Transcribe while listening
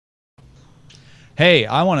Hey,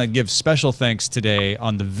 I want to give special thanks today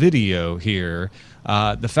on the video here.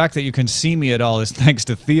 The fact that you can see me at all is thanks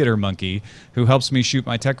to Theater Monkey, who helps me shoot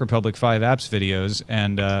my Tech Republic 5 apps videos.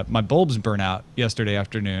 And my bulbs burnt out yesterday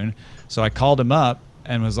afternoon, so I called him up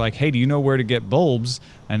and was like, "Hey, do you know where to get bulbs?"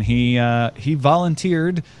 And he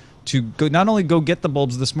volunteered to go, not only go get the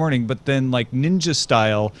bulbs this morning, but then like ninja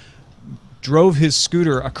style, drove his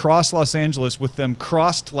scooter across Los Angeles with them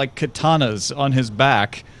crossed like katanas on his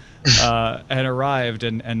back, and arrived,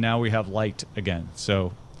 and now we have light again.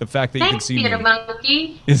 So the fact that you can see Theater me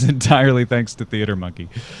Monkey is entirely thanks to Theater Monkey.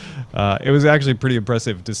 It was actually pretty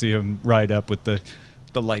impressive to see him ride up with the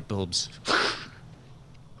light bulbs.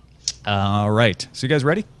 All right. So you guys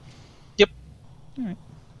ready? Yep. All right.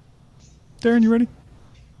 Darren, you ready?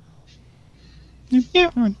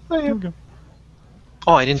 Yeah. All right. Here we go.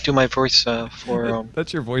 Oh, I didn't do my voice for.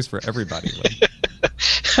 That's your voice for everybody.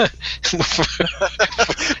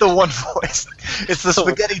 The one voice. It's the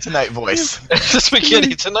Spaghetti Tonight voice. The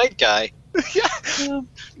Spaghetti Tonight guy. Yeah.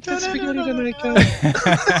 The Spaghetti Tonight guy.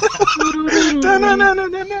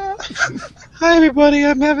 Da-na-na-na-na-na. Hi, everybody.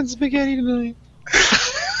 I'm having spaghetti tonight.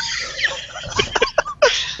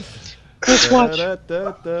 Let's watch.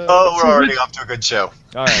 Oh, we're already off to a good show.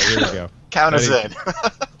 All right, here we go. Count us in.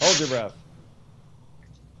 Hold your breath.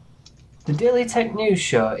 The Daily Tech News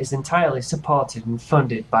Show is entirely supported and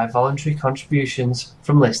funded by voluntary contributions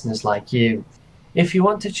from listeners like you. If you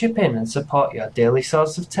want to chip in and support your daily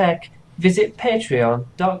source of tech, visit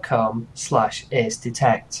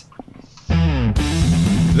patreon.com/acedetect.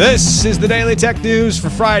 This is the Daily Tech News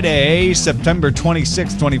for Friday, September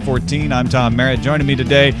 26, 2014. I'm Tom Merritt. Joining me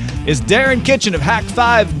today is Darren Kitchen of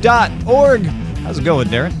hack5.org. How's it going,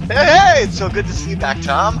 Darren? Hey, it's so good to see you back,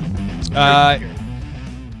 Tom.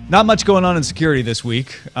 Not much going on in security this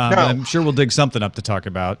week. No. I'm sure we'll dig something up to talk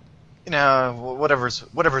about. You know, whatever's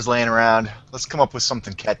laying around. Let's come up with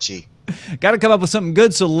something catchy. Got to come up with something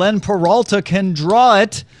good so Len Peralta can draw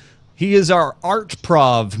it. He is our art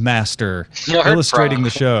prov master, illustrating the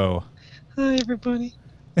show. Hi, everybody.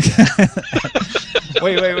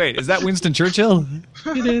 Wait. Is that Winston Churchill?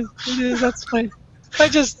 It is. That's fine.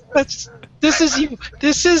 This is you.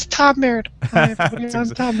 This is Tom Merritt. Hi, everybody. I'm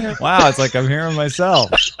Tom Merritt. Wow, it's like I'm hearing myself.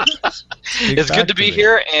 It's good to be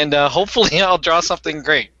here, and hopefully I'll draw something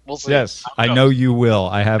great. We'll see. Yes, I know you will.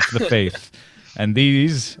 I have the faith. And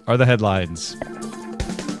these are the headlines.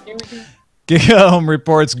 Gigahome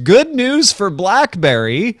reports good news for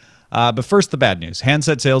BlackBerry. But first, the bad news.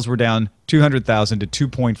 Handset sales were down 200,000 to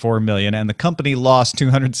 2.4 million, and the company lost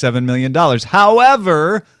 $207 million.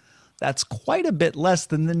 However, that's quite a bit less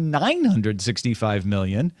than the $965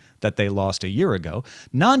 million that they lost a year ago.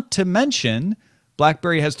 Not to mention,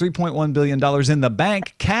 BlackBerry has $3.1 billion in the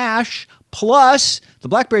bank, cash, plus the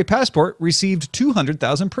BlackBerry Passport received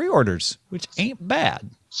 200,000 pre-orders, which ain't bad.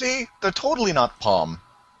 See, they're totally not Palm.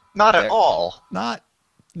 Not at all.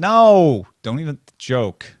 No, don't even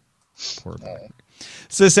joke. Poor BlackBerry.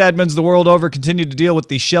 Sysadmins the world over continue to deal with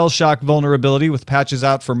the Shellshock vulnerability with patches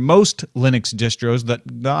out for most Linux distros,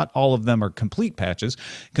 that not all of them are complete patches.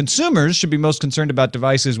 Consumers should be most concerned about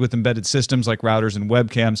devices with embedded systems like routers and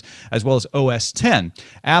webcams, as well as OS X.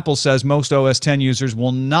 Apple says most OS X users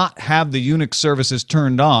will not have the Unix services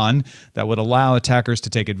turned on that would allow attackers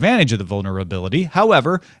to take advantage of the vulnerability.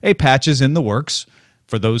 However, a patch is in the works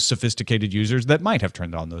for those sophisticated users that might have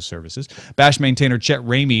turned on those services. Bash maintainer Chet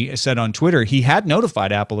Ramey said on Twitter he had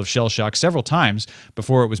notified Apple of Shellshock several times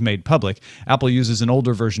before it was made public. Apple uses an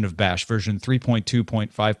older version of Bash, version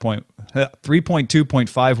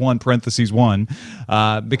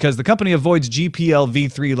 3.2.51 because the company avoids GPL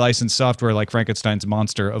v3 licensed software like Frankenstein's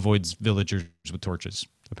monster avoids villagers with torches,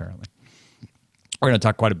 apparently. We're going to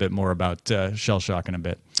talk quite a bit more about Shellshock in a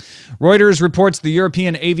bit. Reuters reports the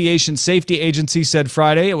European Aviation Safety Agency said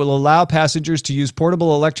Friday it will allow passengers to use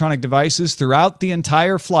portable electronic devices throughout the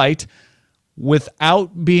entire flight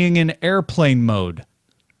without being in airplane mode.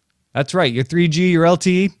 That's right, your 3G, your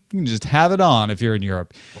LTE, you can just have it on if you're in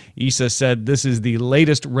Europe. ESA said this is the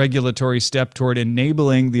latest regulatory step toward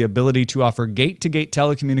enabling the ability to offer gate-to-gate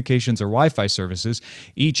telecommunications or Wi-Fi services.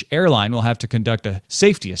 Each airline will have to conduct a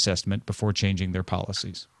safety assessment before changing their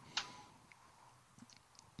policies.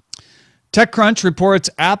 TechCrunch reports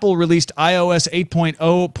Apple released iOS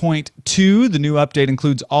 8.0.2. The new update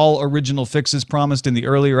includes all original fixes promised in the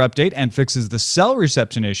earlier update and fixes the cell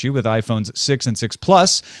reception issue with iPhones 6 and 6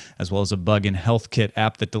 Plus, as well as a bug in HealthKit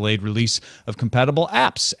app that delayed release of compatible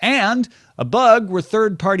apps, and a bug where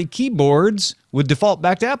third-party keyboards would default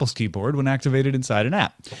back to Apple's keyboard when activated inside an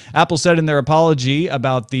app. Apple said in their apology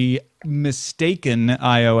about the mistaken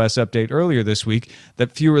iOS update earlier this week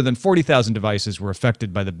that fewer than 40,000 devices were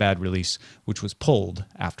affected by the bad release, which was pulled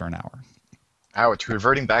after an hour. Ouch,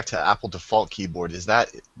 reverting back to Apple default keyboard.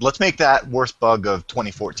 Let's make that worst bug of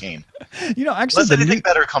 2014. You know, actually, Unless anything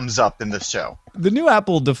better comes up in this show. The new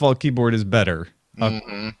Apple default keyboard is better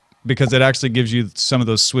because it actually gives you some of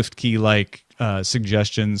those Swift key-like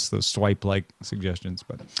suggestions, those swipe-like suggestions.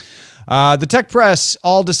 But the tech press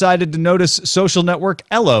all decided to notice social network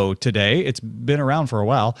Ello today. It's been around for a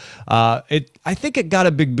while. I think it got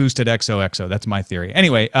a big boost at XOXO. That's my theory.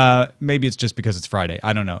 Anyway, maybe it's just because it's Friday.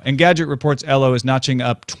 I don't know. Engadget reports Ello is notching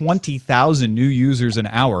up 20,000 new users an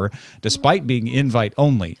hour, despite being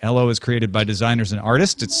invite-only. Ello is created by designers and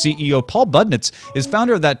artists. Its CEO, Paul Budnitz, is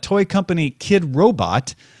founder of that toy company Kid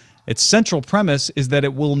Robot. Its central premise is that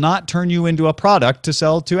it will not turn you into a product to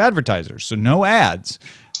sell to advertisers, so no ads.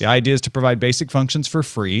 The idea is to provide basic functions for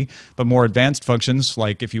free, but more advanced functions,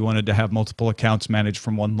 like if you wanted to have multiple accounts managed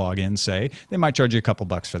from one login, say, they might charge you a couple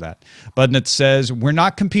bucks for that. Budnitz says, we're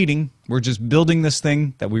not competing, we're just building this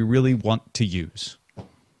thing that we really want to use.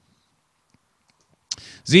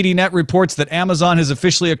 ZDNet reports that Amazon has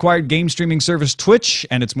officially acquired game streaming service Twitch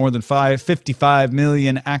and its more than 55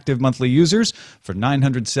 million active monthly users for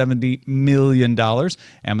 $970 million.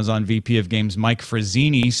 Amazon VP of Games Mike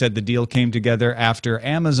Frazzini said the deal came together after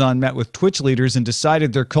Amazon met with Twitch leaders and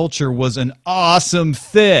decided their culture was an awesome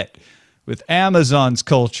fit with Amazon's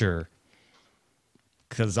culture.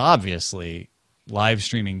 Because obviously, live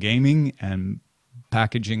streaming gaming and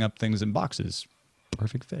packaging up things in boxes.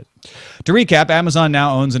 Perfect fit. To recap, Amazon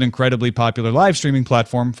now owns an incredibly popular live streaming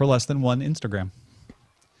platform for less than $1 Instagram.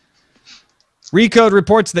 Recode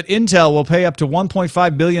reports that Intel will pay up to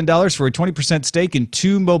 $1.5 billion for a 20% stake in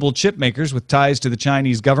 2 mobile chip makers with ties to the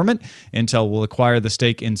Chinese government. Intel will acquire the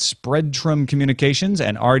stake in Spreadtrum Communications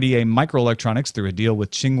and RDA Microelectronics through a deal with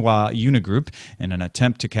Tsinghua Unigroup in an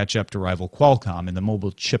attempt to catch up to rival Qualcomm in the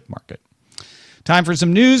mobile chip market. Time for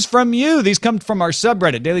some news from you. These come from our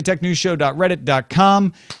subreddit,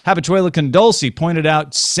 dailytechnewsshow.reddit.com. Habituela Condolci pointed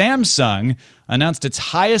out Samsung announced its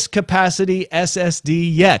highest capacity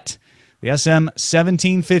SSD yet. The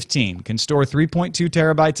SM1715 can store 3.2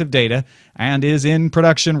 terabytes of data and is in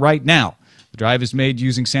production right now. The drive is made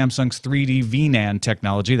using Samsung's 3D VNAND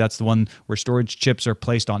technology. That's the one where storage chips are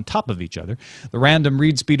placed on top of each other. The random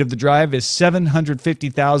read speed of the drive is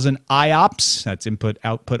 750,000 IOPS. That's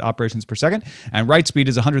input-output operations per second. And write speed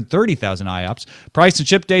is 130,000 IOPS. Price and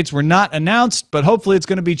ship dates were not announced, but hopefully it's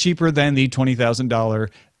going to be cheaper than the $20,000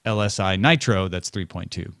 LSI Nitro. That's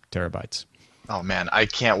 3.2 terabytes. Oh, man, I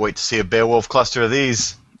can't wait to see a Beowulf cluster of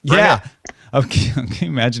these. Yeah. Okay, can you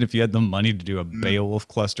imagine if you had the money to do a Beowulf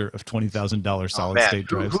cluster of $20,000 solid-state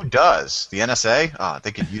drives? Who does? The NSA?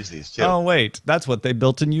 They could use these, too. Oh, wait. That's what they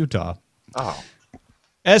built in Utah. Oh.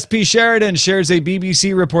 SP Sheridan shares a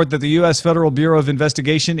BBC report that the U.S. Federal Bureau of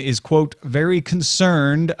Investigation is, quote, very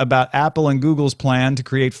concerned about Apple and Google's plan to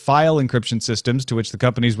create file encryption systems to which the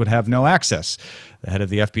companies would have no access. The head of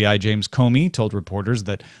the FBI, James Comey, told reporters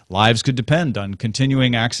that lives could depend on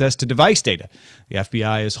continuing access to device data. The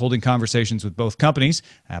FBI is holding conversations with both companies.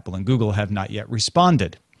 Apple and Google have not yet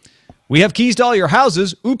responded. We have keys to all your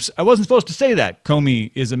houses. Oops, I wasn't supposed to say that,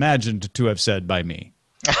 Comey is imagined to have said by me.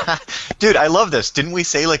 Dude, I love this. Didn't we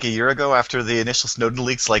say like a year ago after the initial Snowden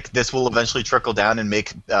leaks, like this will eventually trickle down and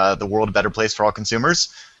make the world a better place for all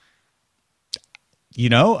consumers? You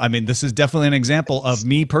know, I mean, this is definitely an example of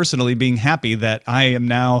me personally being happy that I am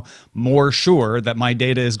now more sure that my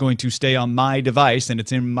data is going to stay on my device and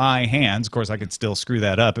it's in my hands. Of course, I could still screw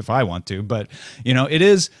that up if I want to, but you know, it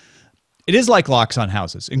is like locks on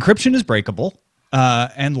houses. Encryption is breakable,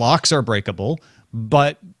 and locks are breakable,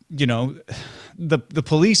 but you know, the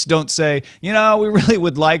police don't say, you know, we really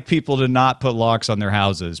would like people to not put locks on their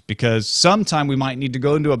houses because sometime we might need to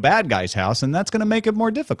go into a bad guy's house and that's going to make it more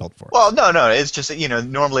difficult for us. Well, no, it's just, you know,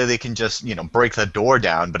 normally they can just, you know, break the door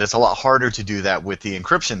down, but it's a lot harder to do that with the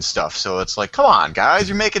encryption stuff. So it's like, come on, guys,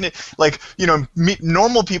 you're making it like, you know,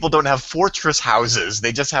 normal people don't have fortress houses.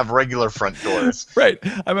 They just have regular front doors. Right.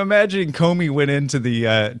 I'm imagining Comey went into the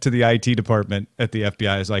IT department at the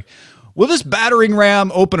FBI. Is like, will this battering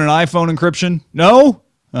ram open an iPhone encryption? No?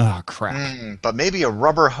 Oh, crap. But maybe a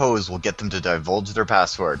rubber hose will get them to divulge their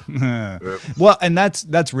password. Well, and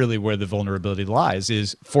that's really where the vulnerability lies,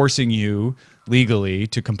 is forcing you legally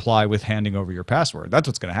to comply with handing over your password. That's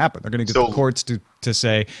what's going to happen. They're going to get the courts to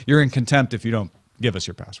say, you're in contempt if you don't give us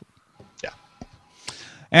your password.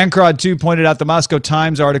 Ankrod, too, pointed out the Moscow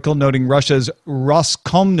Times article noting Russia's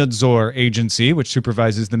Roskomnadzor agency, which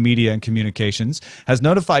supervises the media and communications, has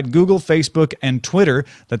notified Google, Facebook, and Twitter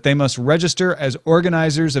that they must register as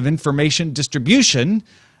organizers of information distribution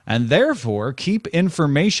and therefore keep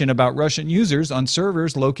information about Russian users on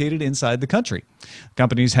servers located inside the country.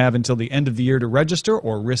 Companies have until the end of the year to register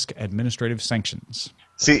or risk administrative sanctions.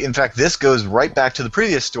 See, in fact, this goes right back to the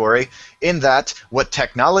previous story in that what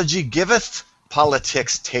technology giveth,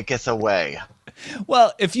 politics taketh away.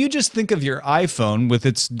 Well, if you just think of your iPhone with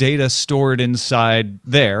its data stored inside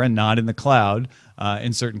there and not in the cloud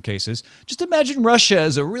in certain cases, just imagine Russia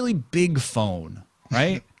as a really big phone,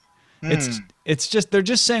 right? It's just they're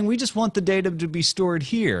just saying we just want the data to be stored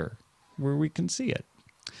here where we can see it.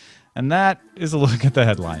 And that is a look at the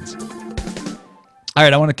headlines. All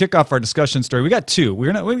right, I want to kick off our discussion story. We got two. We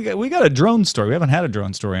got a drone story. We haven't had a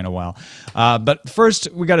drone story in a while. But first,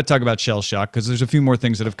 we got to talk about Shellshock because there's a few more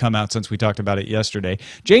things that have come out since we talked about it yesterday.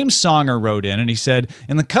 James Songer wrote in and he said,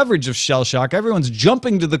 in the coverage of Shellshock, everyone's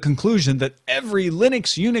jumping to the conclusion that every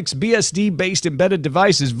Linux, Unix, BSD-based embedded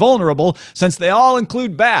device is vulnerable since they all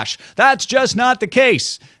include bash. That's just not the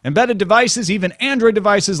case. Embedded devices, even Android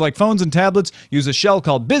devices like phones and tablets, use a shell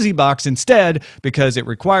called BusyBox instead because it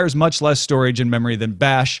requires much less storage and memory than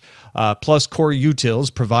bash, plus core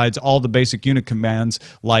utils provides all the basic unit commands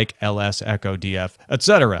like ls, echo, df,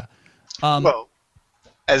 etc. Well,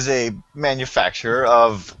 as a manufacturer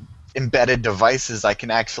of embedded devices, I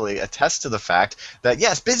can actually attest to the fact that,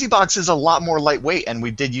 yes, BusyBox is a lot more lightweight, and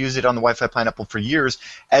we did use it on the Wi-Fi Pineapple for years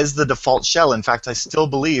as the default shell. In fact, I still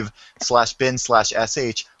believe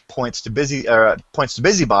 /bin/sh points to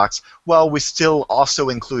BusyBox, while we still also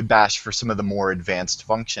include bash for some of the more advanced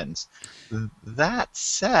functions. That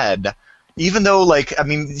said, even though, like, I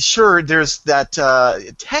mean, sure, there's that,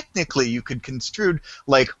 technically you could construe,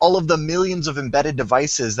 like, all of the millions of embedded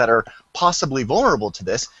devices that are possibly vulnerable to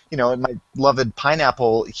this, you know, and my beloved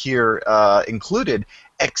Pineapple here included,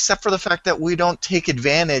 except for the fact that we don't take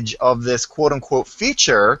advantage of this quote-unquote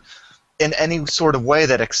feature in any sort of way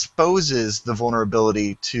that exposes the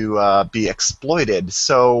vulnerability to be exploited.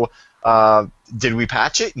 So, did we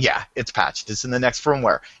patch it? Yeah, it's patched. It's in the next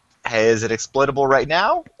firmware. Is it exploitable right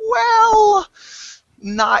now? Well,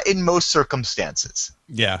 not in most circumstances.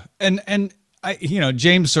 Yeah, and I,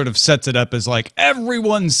 James sort of sets it up as like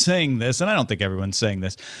everyone's saying this, and I don't think everyone's saying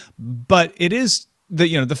this, but it is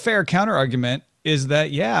the fair counter argument is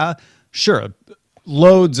that yeah, sure,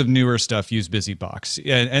 loads of newer stuff use BusyBox,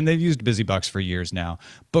 and they've used BusyBox for years now.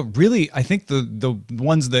 But really, I think the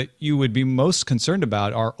ones that you would be most concerned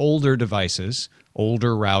about are older devices,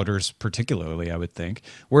 older routers particularly, I would think,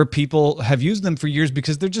 where people have used them for years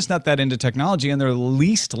because they're just not that into technology, and they're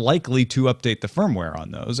least likely to update the firmware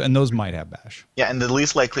on those, and those might have bash. Yeah, and the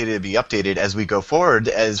least likely to be updated as we go forward,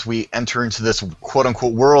 as we enter into this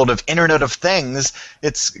quote-unquote world of Internet of Things.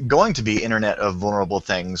 It's going to be Internet of Vulnerable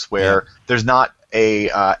Things, where there's not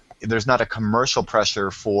a commercial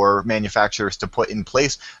pressure for manufacturers to put in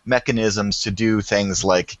place mechanisms to do things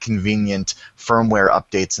like convenient firmware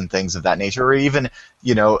updates and things of that nature, or even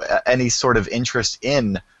any sort of interest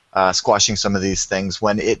in squashing some of these things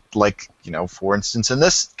when it, like, for instance, in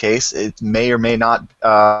this case, it may or may not,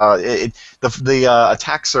 the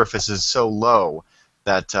attack surface is so low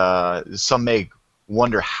that some may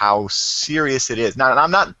wonder how serious it is. Now,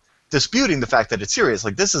 I'm not disputing the fact that it's serious.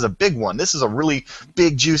 Like, this is a big one. This is a really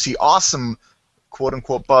big, juicy, awesome,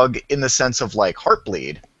 quote-unquote bug in the sense of, like,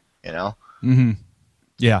 Heartbleed, Mm-hmm.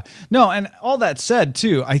 Yeah. No, and all that said,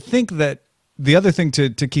 too, I think that the other thing to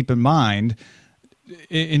keep in mind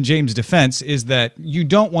in James' defense is that you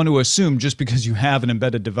don't want to assume just because you have an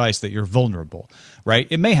embedded device that you're vulnerable, right?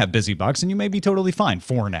 It may have BusyBox, and you may be totally fine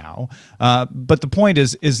for now. But the point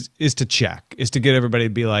is to check, is to get everybody to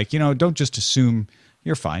be like, don't just assume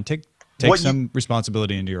you're fine. Take some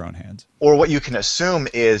responsibility into your own hands. Or what you can assume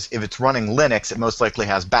is if it's running Linux, it most likely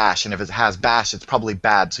has bash, and if it has bash, it's probably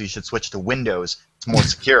bad, so you should switch to Windows. It's more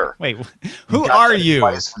secure. Wait, who are you?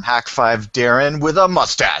 From Hack5 Darren with a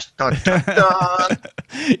mustache. Dun, dun, dun.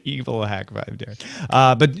 Evil Hack5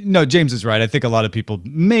 Darren. But no, James is right. I think a lot of people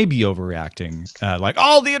may be overreacting, like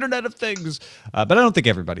all the Internet of Things. But I don't think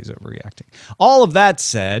everybody's overreacting. All of that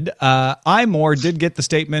said, iMore did get the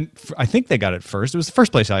statement. I think they got it first. It was the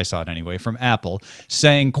first place I saw it anyway, from Apple,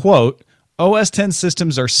 saying, quote, OS X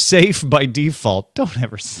systems are safe by default. Don't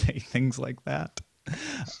ever say things like that.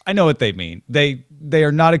 I know what they mean. They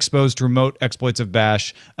are not exposed to remote exploits of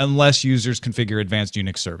bash unless users configure advanced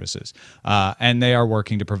Unix services. And they are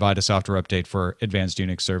working to provide a software update for advanced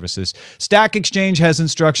Unix services. Stack Exchange has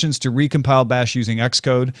instructions to recompile bash using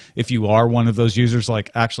Xcode. If you are one of those users,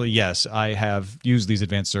 like, actually, yes, I have used these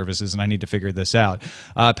advanced services and I need to figure this out.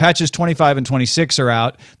 Patches 25 and 26 are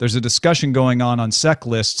out. There's a discussion going on sec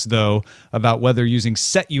lists, though, about whether using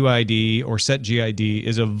setuid or setgid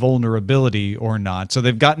is a vulnerability or not. not. So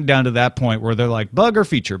they've gotten down to that point where they're like, bug or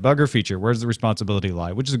feature, where's the responsibility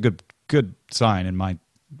lie? Which is a good sign in my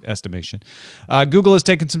estimation. Google has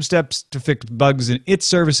taken some steps to fix bugs in its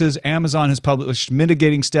services. Amazon has published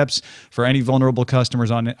mitigating steps for any vulnerable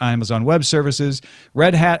customers on Amazon Web Services.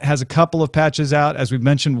 Red Hat has a couple of patches out. As we've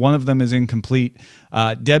mentioned, one of them is incomplete.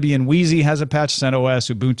 Debian Wheezy has a patch.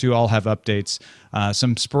 CentOS, Ubuntu all have updates.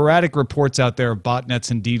 Some sporadic reports out there of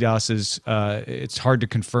botnets and DDoSes. It's hard to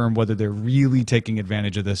confirm whether they're really taking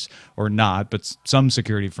advantage of this or not, but some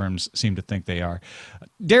security firms seem to think they are.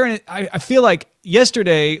 Darren, I feel like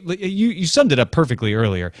yesterday, you summed it up perfectly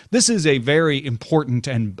earlier. This is a very important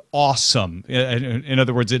and awesome. In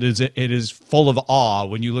other words, it is full of awe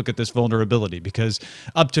when you look at this vulnerability, because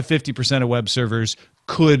up to 50% of web servers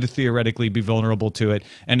could theoretically be vulnerable to it,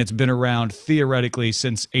 and it's been around theoretically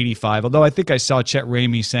since 85. Although I think I saw Chet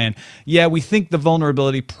Ramey saying, yeah, we think the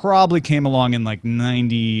vulnerability probably came along in like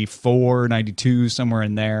 94, 92, somewhere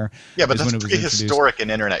in there. Yeah, but that's pretty historic in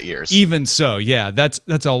internet years. Even so, yeah, that's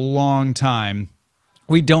a long time.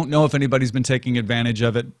 We don't know if anybody's been taking advantage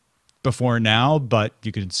of it before now, but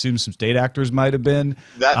you could assume some state actors might have been.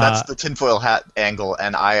 That's the tinfoil hat angle,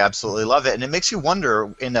 and I absolutely love it. And it makes you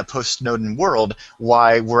wonder, in a post-Snowden world,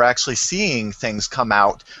 why we're actually seeing things come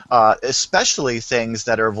out, especially things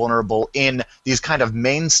that are vulnerable in these kind of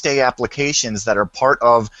mainstay applications that are part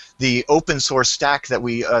of the open source stack that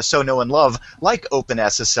we so know and love, like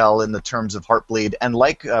OpenSSL in the terms of Heartbleed, and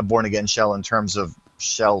like Born Again Shell in terms of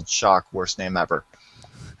Shellshock, worst name ever.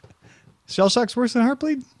 Shellshock's worse than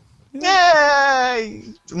Heartbleed? Yay!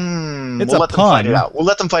 It's we'll a let them pun. fight it out. We'll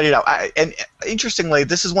let them fight it out. And interestingly,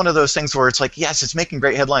 this is one of those things where it's like, yes, it's making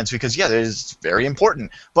great headlines because, yeah, it is very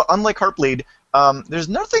important. But unlike Heartbleed, there's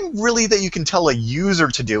nothing really that you can tell a user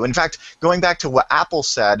to do. In fact, going back to what Apple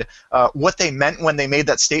said, what they meant when they made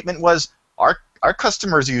that statement was, our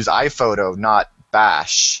customers use iPhoto, not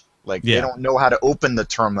Bash. Like, they don't know how to open the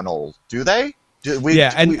terminal, do they? Do we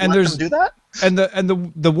let them do that? And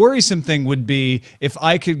the worrisome thing would be if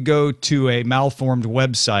I could go to a malformed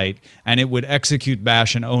website and it would execute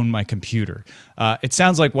Bash and own my computer. It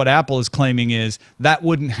sounds like what Apple is claiming is that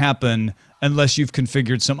wouldn't happen unless you've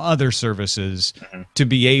configured some other services to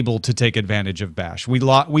be able to take advantage of Bash. We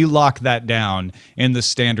lock that down in the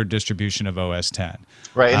standard distribution of OS X.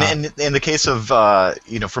 Right, and in the case of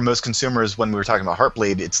for most consumers, when we were talking about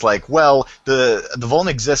Heartbleed, it's like, well, the vuln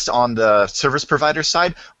exists on the service provider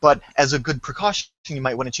side, but as a good precaution, you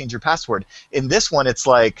might want to change your password. In this one, it's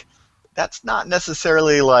like that's not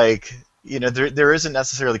necessarily like there isn't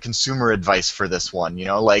necessarily consumer advice for this one.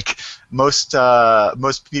 Like most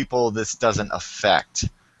people, this doesn't affect.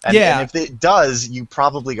 And if it does, you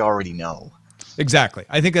probably already know. Exactly.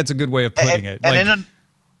 I think that's a good way of putting it. And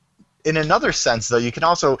in another sense, though, you can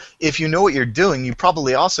also, if you know what you're doing, you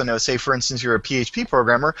probably also know, say, for instance, you're a PHP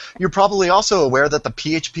programmer, you're probably also aware that the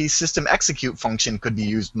PHP system execute function could be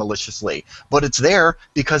used maliciously. But it's there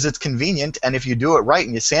because it's convenient, and if you do it right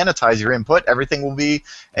and you sanitize your input, everything will be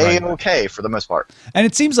A-okay for the most part. And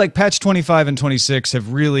it seems like patch 25 and 26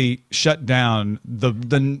 have really shut down the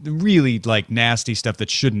really like nasty stuff that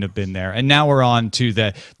shouldn't have been there. And now we're on to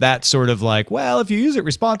that sort of like, well, if you use it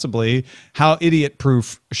responsibly, how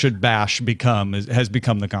idiot-proof should Bash has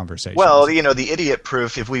become the conversation. Well, the idiot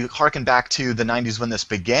proof, if we harken back to the 90s when this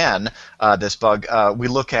began, this bug, we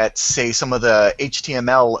look at, say, some of the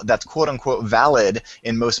HTML that's quote-unquote valid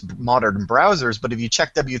in most modern browsers, but if you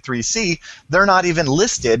check W3C, they're not even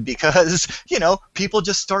listed because, people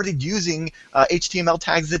just started using HTML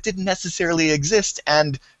tags that didn't necessarily exist,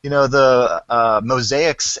 and, the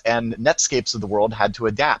Mosaics and Netscapes of the world had to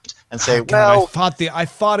adapt and say, I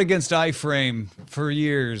fought against iframe for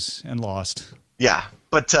years and lost. Yeah,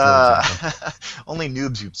 but only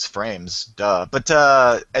noobs use frames, duh. But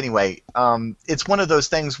anyway, it's one of those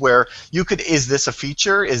things where you could, is this a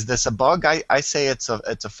feature? Is this a bug? I say it's a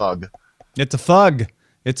fug. It's a fug.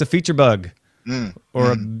 It's a feature bug.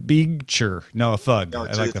 Or a beacher. No, a fug. No,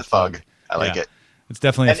 it's a fug. I like it. It's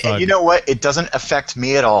definitely a fug. And you know what? It doesn't affect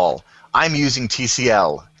me at all. I'm using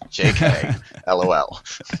TCL. JK. LOL.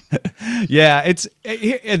 Yeah,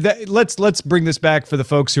 let's bring this back for the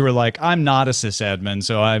folks who are like, I'm not a sysadmin,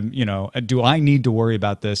 so do I need to worry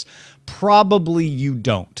about this? Probably you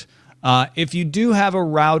don't. If you do have a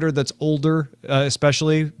router that's older,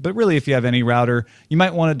 especially, but really if you have any router, you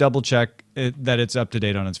might want to double check that it's up to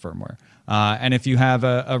date on its firmware. And if you have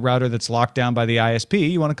a router that's locked down by the ISP,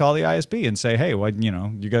 you want to call the ISP and say, hey,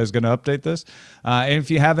 you guys going to update this? And if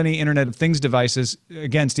you have any Internet of Things devices,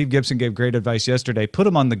 again, Steve Gibson gave great advice yesterday. Put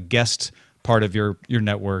them on the guest part of your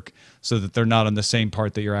network so that they're not on the same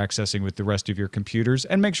part that you're accessing with the rest of your computers,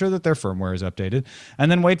 and make sure that their firmware is updated, and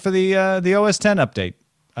then wait for the OS 10 update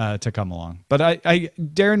to come along. But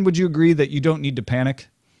Darren, would you agree that you don't need to panic?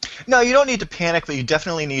 No, you don't need to panic, but you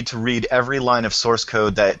definitely need to read every line of source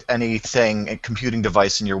code that anything, a computing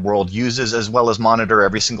device in your world uses, as well as monitor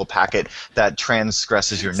every single packet that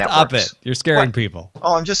transgresses your networks. Stop it. You're scaring people.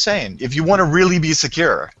 Oh, I'm just saying, if you want to really be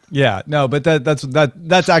secure. Yeah, no, but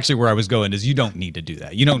that's actually where I was going, is you don't need to do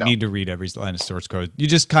that. You don't need to read every line of source code. You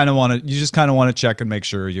just kind of want to check and make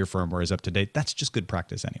sure your firmware is up to date. That's just good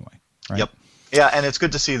practice anyway, right? Yep. Yeah, and it's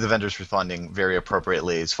good to see the vendors responding very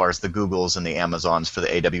appropriately as far as the Googles and the Amazons for the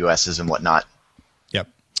AWSs and whatnot. Yep.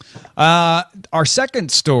 Our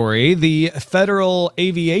second story, the Federal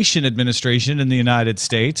Aviation Administration in the United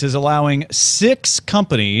States is allowing 6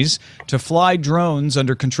 companies to fly drones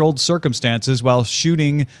under controlled circumstances while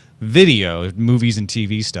shooting video, movies and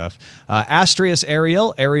TV stuff. Astrius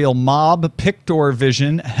Aerial Mob, Pictor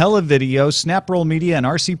Vision, Hella Video, Snaproll Media, and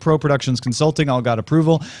RC Pro Productions Consulting all got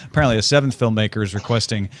approval. Apparently a 7th filmmaker is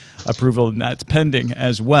requesting approval, and that's pending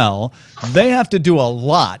as well. They have to do a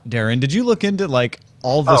lot, Darren. Did you look into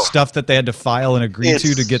all the stuff that they had to file and agree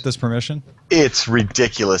to get this permission? It's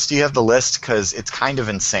ridiculous. Do you have the list? Because it's kind of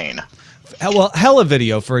insane. Well, Hella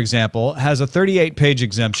Video, for example, has a 38-page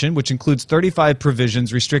exemption, which includes 35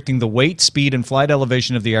 provisions restricting the weight, speed, and flight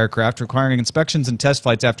elevation of the aircraft, requiring inspections and test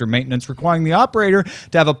flights after maintenance, requiring the operator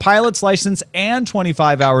to have a pilot's license and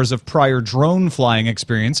 25 hours of prior drone flying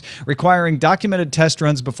experience, requiring documented test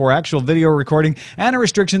runs before actual video recording, and a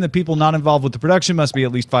restriction that people not involved with the production must be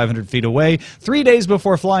at least 500 feet away. 3 days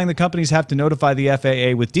before flying, the companies have to notify the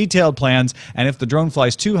FAA with detailed plans, and if the drone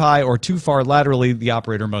flies too high or too far laterally, the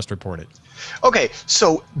operator must report it. Okay,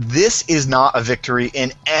 so this is not a victory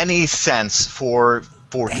in any sense for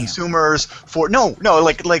consumers,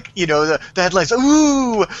 the headlines,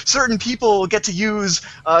 ooh, certain people get to use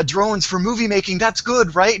drones for movie making, that's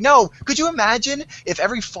good, right? No, could you imagine if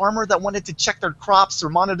every farmer that wanted to check their crops or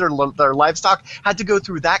monitor their livestock had to go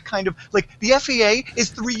through that kind of, the FAA is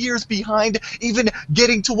 3 years behind even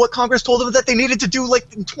getting to what Congress told them that they needed to do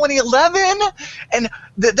in 2011, and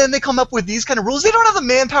then they come up with these kind of rules. They don't have the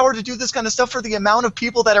manpower to do this kind of stuff for the amount of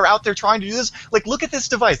people that are out there trying to do this. Look at this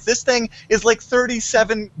device. This thing is 37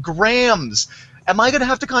 grams. Am I going to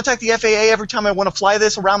have to contact the FAA every time I want to fly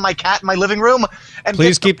this around my cat in my living room? And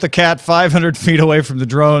please keep the cat 500 feet away from the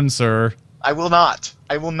drone, sir. I will not.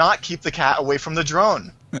 I will not keep the cat away from the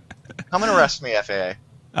drone. Come and arrest me, FAA.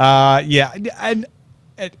 Yeah, and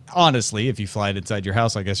honestly, if you fly it inside your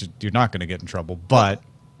house, I guess you're not going to get in trouble, but...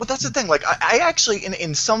 But that's the thing. I actually,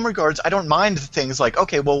 in some regards, I don't mind things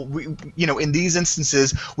okay, well, in these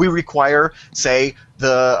instances, we require, say,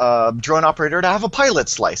 the drone operator to have a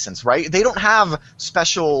pilot's license, right? They don't have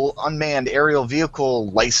special unmanned aerial vehicle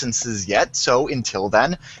licenses yet, so until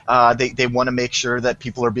then, they want to make sure that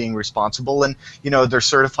people are being responsible, and they're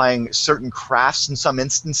certifying certain crafts in some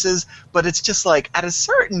instances. But it's just at a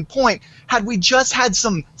certain point, had we just had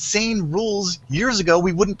some sane rules years ago,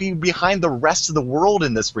 we wouldn't be behind the rest of the world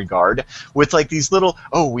in this regard with these little,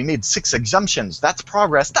 we made 6 exemptions. That's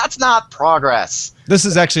progress. That's not progress. This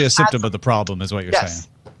is actually a symptom of the problem, is what you're saying.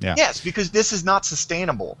 Yeah. Yes, because this is not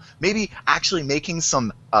sustainable. Maybe actually making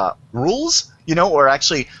some rules, or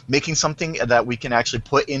actually making something that we can actually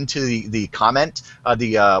put into the comment,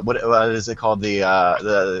 what is it called,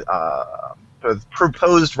 the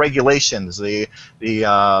proposed regulations,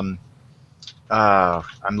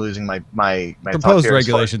 I'm losing my proposed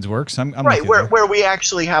regulations works. I'm right where we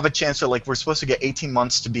actually have a chance to we're supposed to get 18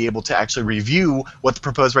 months to be able to actually review what the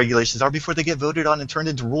proposed regulations are before they get voted on and turned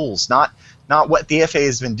into rules. Not what the FAA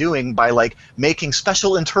has been doing by making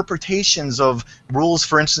special interpretations of rules,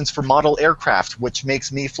 for instance, for model aircraft, which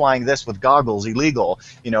makes me flying this with goggles illegal.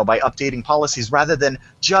 By updating policies rather than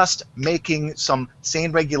just making some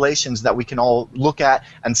sane regulations that we can all look at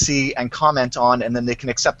and see and comment on, and then they can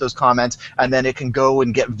accept those comments, and then it can go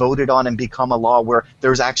and get voted on and become a law where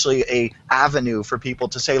there's actually a avenue for people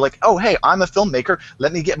to say oh, hey, I'm a filmmaker,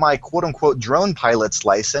 let me get my quote-unquote drone pilot's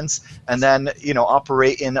license, and then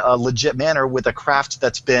operate in a legit manner with a craft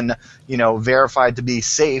that's been verified to be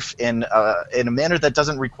safe in a manner that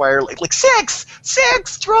doesn't require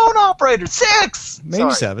six drone operators, 6 maybe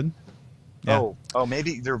Sorry. 7. Yeah. Oh,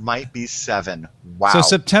 maybe there might be 7. Wow. So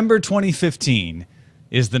September 2015,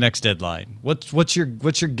 is the next deadline? What's your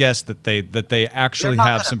guess that they actually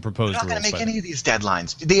have some proposed rules? They're not going to make by any of these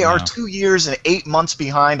deadlines. They are 2 years and 8 months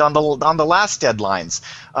behind on the last deadlines.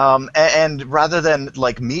 And rather than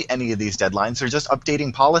like meet any of these deadlines, they're just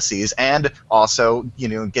updating policies and also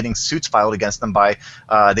getting suits filed against them by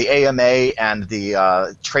the AMA and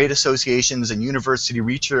the trade associations and university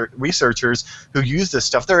researchers who use this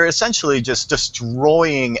stuff. They're essentially just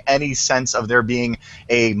destroying any sense of there being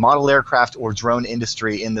a model aircraft or drone industry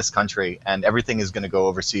in this country, and everything is going to go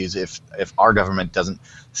overseas if our government doesn't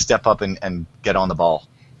step up and get on the ball.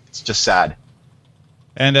 It's just sad.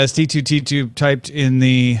 And as T2T2 typed in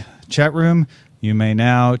the chat room, you may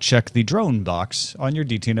now check the drone box on your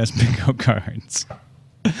DTNS bingo cards.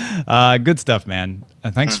 Good stuff, man.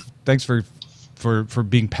 Thanks for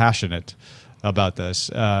being passionate about this,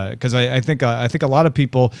 because I think a lot of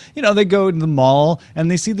people, they go to the mall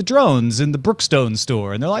and they see the drones in the Brookstone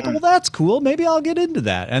store and they're like, well, that's cool, maybe I'll get into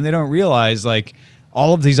that, and they don't realize like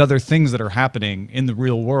all of these other things that are happening in the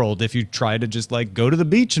real world if you try to just like go to the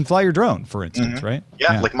beach and fly your drone, for instance. Right?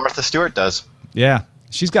 Yeah, like Martha Stewart does. Yeah,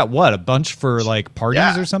 she's got what, a bunch for like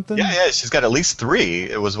parties or something. Yeah, she's got at least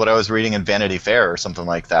 3. It was what I was reading in Vanity Fair or something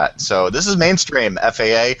like that. So this is mainstream.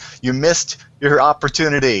 FAA, you missed your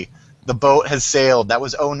opportunity. The boat has sailed. That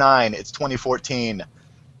was 2009. It's 2014.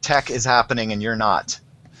 Tech is happening, and you're not.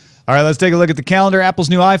 All right, let's take a look at the calendar. Apple's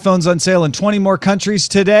new iPhone's on sale in 20 more countries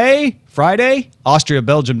today. Friday, Austria,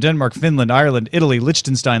 Belgium, Denmark, Finland, Ireland, Italy,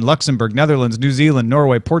 Liechtenstein, Luxembourg, Netherlands, New Zealand,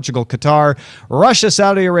 Norway, Portugal, Qatar, Russia,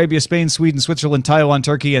 Saudi Arabia, Spain, Sweden, Switzerland, Taiwan,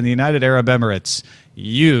 Turkey, and the United Arab Emirates.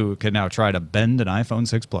 You can now try to bend an iPhone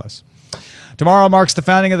 6 Plus. Tomorrow marks the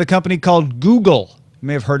founding of the company called Google. You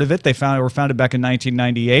may have heard of it. They were founded back in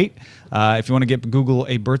 1998. If you want to get Google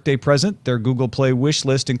a birthday present, their Google Play wish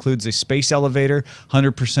list includes a space elevator,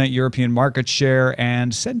 100% European market share,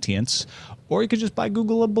 and sentience. Or you could just buy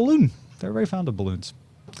Google a balloon. They're very fond of balloons.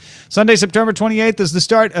 Sunday, September 28th is the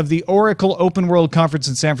start of the Oracle Open World Conference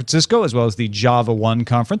in San Francisco, as well as the Java One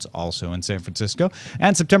Conference, also in San Francisco.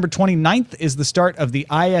 And September 29th is the start of the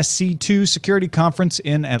ISC2 Security Conference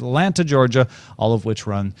in Atlanta, Georgia, all of which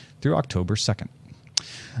run through October 2nd.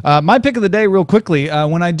 My pick of the day, real quickly,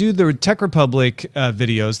 when I do the Tech Republic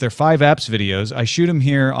videos, they're 5 apps videos, I shoot them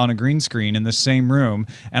here on a green screen in the same room,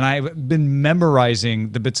 and I've been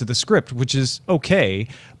memorizing the bits of the script, which is okay,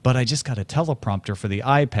 but I just got a teleprompter for the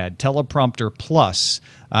iPad, Teleprompter Plus,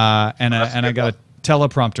 and I got a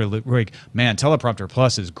teleprompter rig. Man, Teleprompter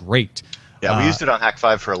Plus is great. Yeah, we used it on Hack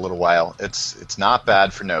 5 for a little while. It's not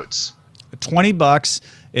bad for notes. $20.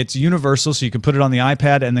 It's universal, so you can put it on the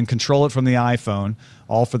iPad and then control it from the iPhone,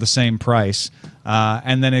 all for the same price.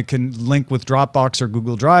 And then it can link with Dropbox or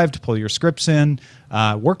Google Drive to pull your scripts in.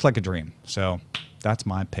 Worked like a dream. So that's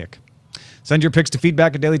my pick. Send your picks to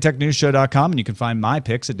feedback@dailytechnewsshow.com, and you can find my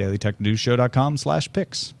picks at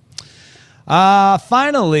dailytechnewsshow.com/picks.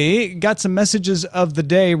 Finally, got some messages of the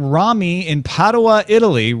day. Rami in Padua,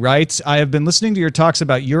 Italy writes, I have been listening to your talks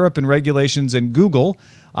about Europe and regulations and Google.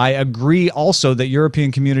 I agree also that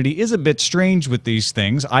European community is a bit strange with these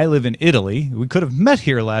things. I live in Italy. We could have met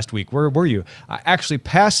here last week. Where were you? I actually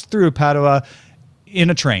passed through Padua in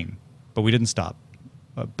a train, but we didn't stop.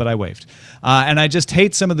 But I waved. And I just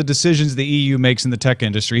hate some of the decisions the EU makes in the tech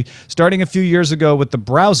industry, starting a few years ago with the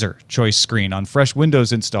browser choice screen on fresh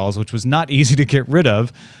Windows installs, which was not easy to get rid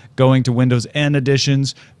of, going to Windows N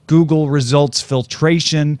editions, Google results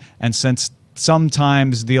filtration, and since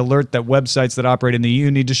sometimes the alert that websites that operate in the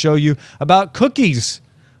EU need to show you about cookies.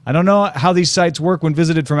 I don't know how these sites work when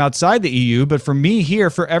visited from outside the EU, but for me here,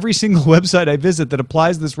 for every single website I visit that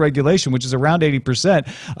applies this regulation, which is around 80%,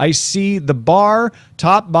 I see the bar,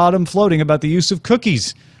 top, bottom, floating about the use of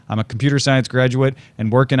cookies. I'm a computer science graduate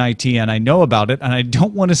and work in IT, and I know about it, and I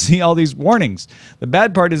don't want to see all these warnings. The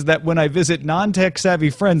bad part is that when I visit non-tech savvy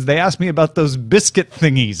friends, they ask me about those biscuit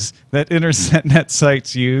thingies that internet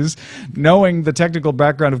sites use. Knowing the technical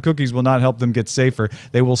background of cookies will not help them get safer.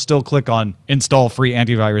 They will still click on install free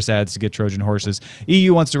antivirus ads to get Trojan horses.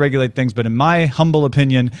 EU wants to regulate things, but in my humble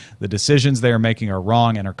opinion, the decisions they are making are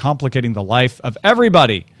wrong and are complicating the life of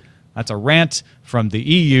everybody. That's a rant from the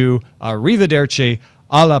EU. Arrivederci.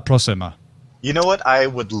 Alla prossima. You know what I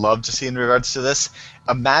would love to see in regards to this?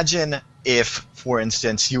 Imagine if, for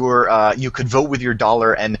instance, you could vote with your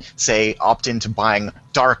dollar and, say, opt into buying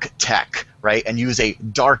dark tech, right, and use a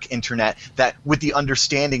dark internet that, with the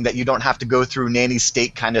understanding that you don't have to go through nanny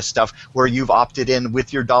state kind of stuff, where you've opted in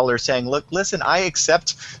with your dollar, saying, "Look, listen, I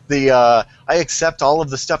accept all of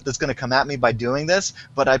the stuff that's going to come at me by doing this,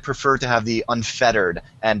 but I prefer to have the unfettered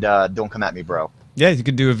and don't come at me, bro." Yeah, you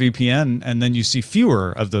could do a VPN, and then you see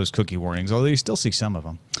fewer of those cookie warnings, although you still see some of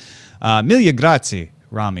them. Mille grazie,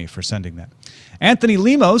 Rami, for sending that. Anthony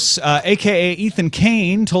Lemos, a.k.a. Ethan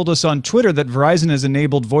Kane, told us on Twitter that Verizon has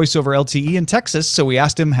enabled voice over LTE in Texas, so we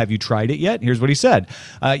asked him, have you tried it yet? Here's what he said.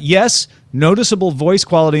 Yes, noticeable voice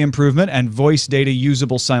quality improvement and voice data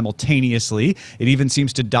usable simultaneously. It even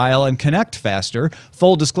seems to dial and connect faster.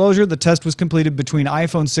 Full disclosure, the test was completed between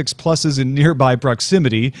iPhone 6 Pluses in nearby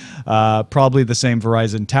proximity, probably the same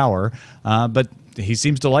Verizon tower, but he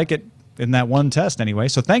seems to like it in that one test anyway.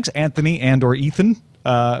 So thanks, Anthony and or Ethan,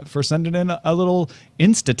 for sending in a little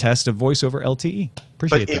Insta test of voice over LTE.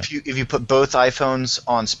 Appreciate that. But if you put both iPhones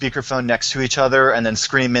on speakerphone next to each other and then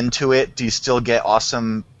scream into it, do you still get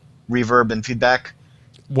awesome reverb and feedback?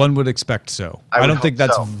 One would expect so. I don't think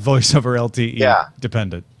that's voice over LTE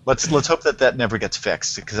dependent. Let's hope that never gets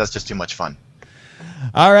fixed, because that's just too much fun.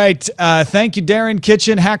 All right. Thank you, Darren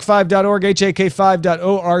Kitchen, hack5.org,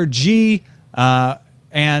 hak5.org,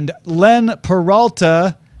 and Len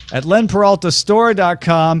Peralta at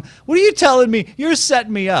lenperaltastore.com. What are you telling me? You're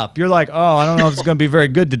setting me up. You're like, oh, I don't know if it's going to be very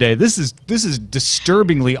good today. This is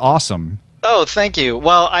disturbingly awesome. Oh, thank you.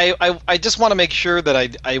 Well, I just want to make sure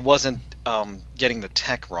that I wasn't getting the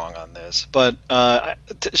tech wrong on this. But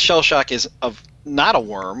Shellshock is not a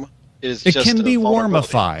worm. It can be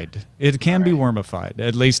wormified. It can be wormified.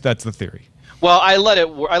 At least that's the theory. Well, I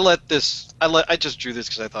just drew this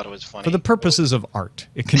because I thought it was funny. For the purposes of art,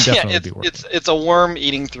 it can definitely be worm. It's a worm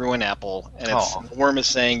eating through an apple, and the worm is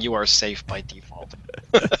saying you are safe by default.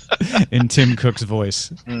 In Tim Cook's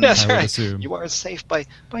voice. That's right. Assume. You are safe by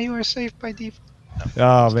default.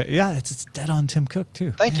 Oh, yeah, it's dead on Tim Cook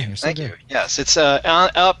too. Thank you. Yes, it's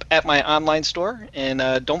up at my online store,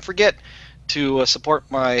 and don't forget to support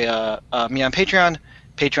me on Patreon,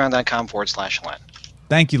 patreon.com/Len.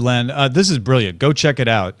 Thank you, Len. This is brilliant. Go check it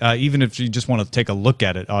out. Even if you just want to take a look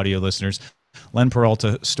at it, audio listeners,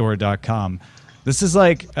 lenperaltastore.com. This is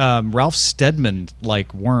like Ralph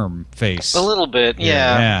Steadman-like worm face. A little bit,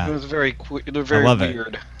 yeah. It was very weird.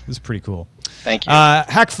 It was pretty cool. Thank you.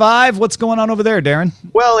 Hack 5, what's going on over there, Darren?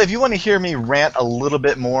 Well, if you want to hear me rant a little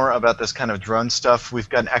bit more about this kind of drone stuff, we've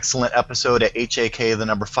got an excellent episode at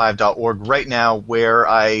hak5.org right now where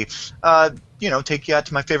I take you out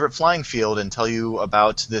to my favorite flying field and tell you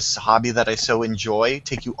about this hobby that I so enjoy,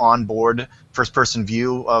 take you on board first-person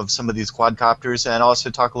view of some of these quadcopters, and also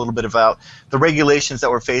talk a little bit about the regulations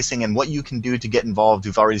that we're facing and what you can do to get involved.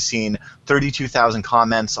 We've already seen 32,000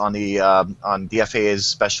 comments on the FAA's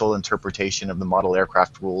special interpretation of the model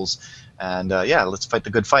aircraft rules, and let's fight the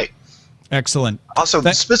good fight. Excellent. Also,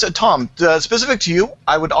 Tom, specific to you,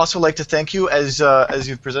 I would also like to thank you as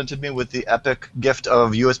you've presented me with the epic gift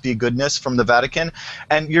of USB goodness from the Vatican.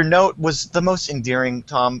 And your note was the most endearing,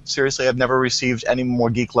 Tom. Seriously, I've never received any more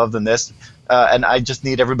geek love than this. And I just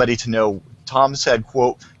need everybody to know, Tom said,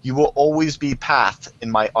 quote, "You will always be path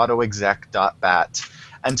in my autoexec.bat."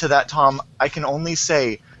 And to that, Tom, I can only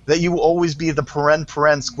say that you will always be the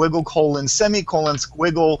squiggle colon semicolon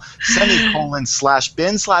squiggle semicolon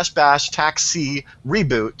 /bin/bash taxi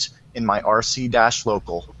reboot in my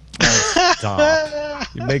RC-local. Oh, stop.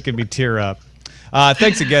 You're making me tear up.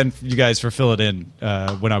 Thanks again, you guys, for filling in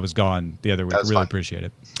when I was gone the other week. Really fun. Appreciate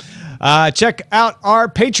it. Check out our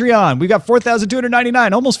Patreon. We got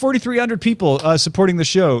 4,299, almost 4,300 people supporting the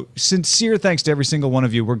show. Sincere thanks to every single one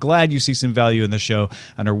of you. We're glad you see some value in the show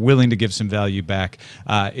and are willing to give some value back.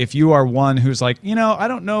 If you are one who's like, I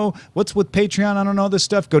don't know what's with Patreon, I don't know this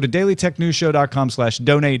stuff, go to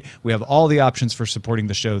dailytechnewsshow.com/donate. We have all the options for supporting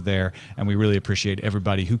the show there, and we really appreciate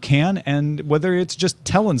everybody who can, and whether it's just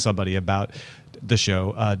telling somebody about the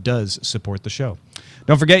show does support the show.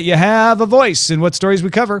 Don't forget, you have a voice in what stories we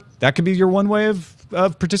cover. That could be your one way of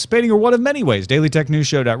participating, or one of many ways.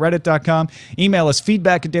 dailytechnewsshow.reddit.com. Email us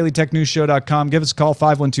feedback at dailytechnewsshow.com. Give us a call,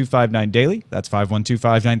 512-59-DAILY. That's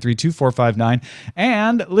 512-593-2459.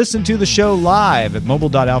 And listen to the show live at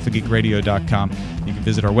mobile.alphageekradio.com. You can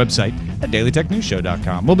visit our website at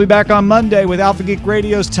dailytechnewsshow.com. We'll be back on Monday with Alpha Geek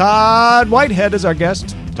Radio's Todd Whitehead as our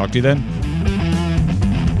guest. Talk to you then.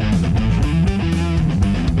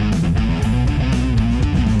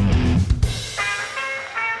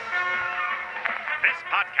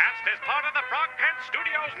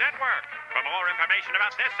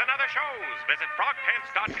 About this and other shows, visit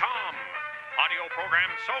frogpants.com. Audio program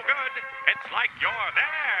so good, it's like you're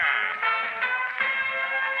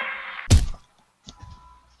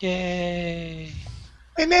there. Yay.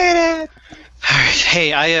 We made it. All right.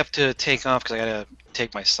 Hey, I have to take off because I got to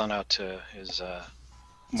take my son out to his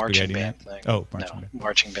marching band thing. Oh,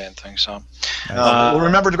 marching band thing. So, well,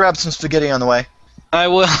 remember to grab some spaghetti on the way. I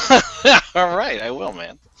will. All right, I will,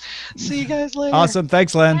 man. See you guys later. Awesome.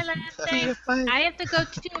 Thanks, Len. Bye, Len. I have to go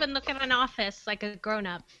too and look at an office like a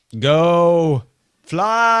grown-up. Go.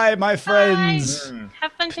 Fly, my friends,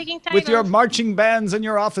 Have fun taking titles. with your marching bands and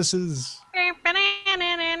your offices.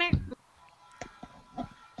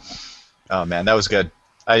 Oh man, that was good.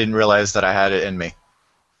 I didn't realize that I had it in me.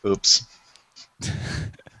 Oops.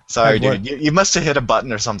 Sorry, Like what? dude. You must have hit a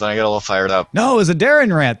button or something. I got a little fired up. No, it was a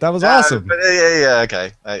Darren rant. That was awesome. But yeah,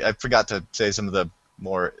 okay. I forgot to say some of the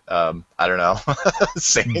more, I don't know,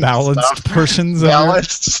 sane Balanced stuff. portions of your...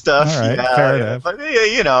 Balanced stuff. All right, yeah, fair yeah. enough. But yeah,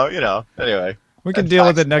 you know. Anyway. We can And deal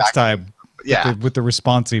with it facts next back- time. Yeah. With the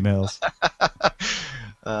response emails.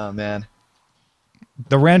 Oh man.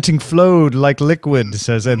 The ranting flowed like liquid,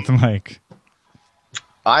 says Nth Mike.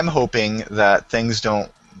 I'm hoping that things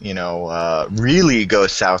don't, really go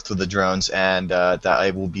south with the drones, and that I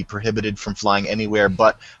will be prohibited from flying anywhere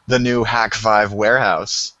but the new Hack 5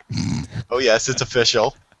 warehouse. Oh yes, it's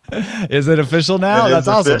official. Is it official now? It That's is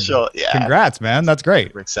awesome. official, yeah. Congrats, man. That's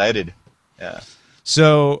great. We're excited. Yeah.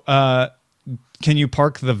 So, can you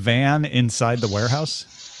park the van inside the warehouse?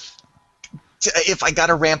 If I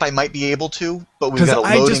got a ramp, I might be able to, but we've Because got a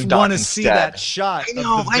I loading just dock want to instead. see that shot. I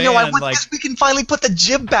know. Of the I know. I van, want like, this. We can finally put the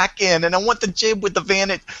jib back in, and I want the jib with the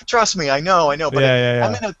van. Trust me, I know. But Yeah.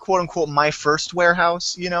 I'm in a quote unquote my first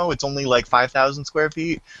warehouse. It's only like 5,000 square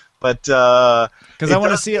feet, but because I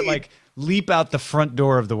want to see it like leap out the front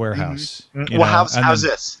door of the warehouse. you know, Well, and how's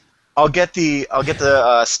then- this? I'll get the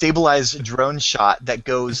stabilized drone shot that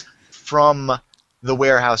goes from the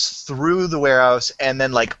warehouse through the warehouse and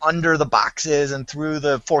then like under the boxes and through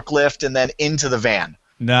the forklift and then into the van.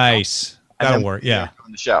 Nice. And That'll then work. Yeah.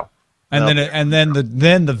 doing the show. And No.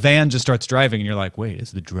 then the van just starts driving, and you're like, wait,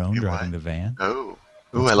 is the drone Hey, driving what? the van? Oh,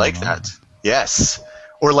 What's I like going on? that. Yes,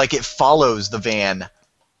 or like it follows the van,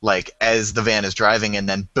 like as the van is driving, and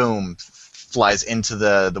then boom, flies into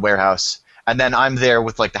the warehouse, and then I'm there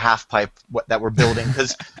with like the half pipe that we're building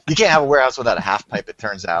because you can't have a warehouse without a half pipe. It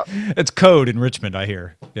turns out. It's code in Richmond, I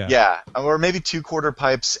hear. Yeah. Yeah, or maybe 2 quarter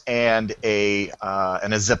pipes and a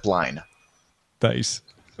zip line. Nice.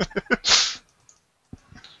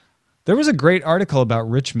 There was a great article about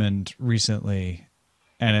Richmond recently,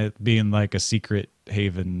 and it being like a secret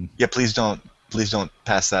haven, Yeah, please don't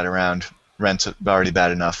pass that around. Rent's already bad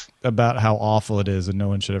enough. about how awful it is and no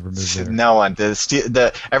one should ever move there. No one.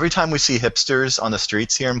 Every time we see hipsters on the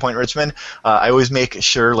streets here in Point Richmond, I always make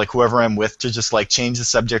sure, like whoever I'm with, to just like change the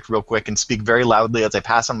subject real quick and speak very loudly as I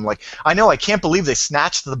pass them. I'm like, I can't believe they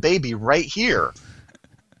snatched the baby right here.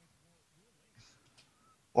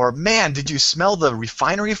 Or, man, did you smell the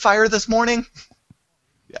refinery fire this morning?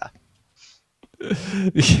 Yeah.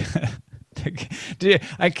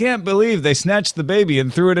 I can't believe they snatched the baby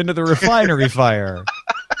and threw it into the refinery fire.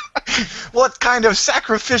 What kind of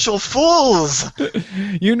sacrificial fools!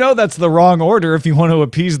 You know that's the wrong order if you want to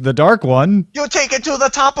appease the Dark One. You take it to the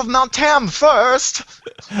top of Mount Tam first!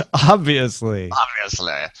 Obviously.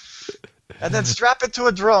 Obviously. And then strap it to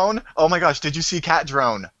a drone. Oh my gosh, did you see Cat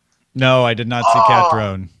Drone? No, I did not see Cat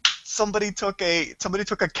Drone. Somebody took a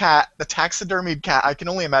cat, a taxidermied cat. I can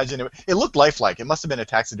only imagine it. It looked lifelike. It must have been a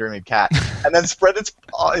taxidermied cat, and then spread its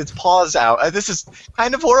paws out. This is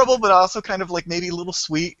kind of horrible, but also kind of like maybe a little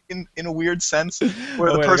sweet in a weird sense,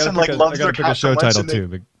 where the Wait, person like loves their I gotta pick a cat show so much title and too.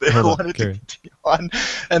 But they hold on, wanted carry. to continue on.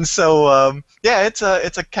 And so yeah, it's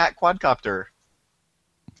a cat quadcopter.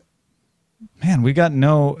 Man, we got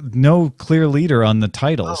no clear leader on the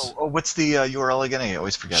titles. Oh, what's the URL again? I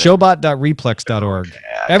always forget. Showbot.replex.org.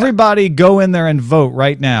 Everybody go in there and vote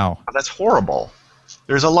right now. Oh, that's horrible.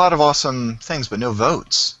 There's a lot of awesome things, but no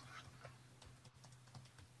votes.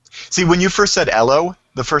 See, when you first said ELO,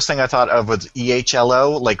 the first thing I thought of was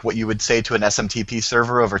EHLO, like what you would say to an SMTP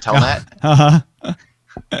server over Telnet.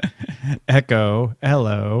 Echo,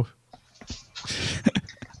 hello.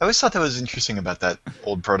 I always thought that was interesting about that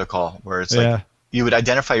old protocol, where it's Yeah. like you would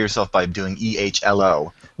identify yourself by doing EHLO. And I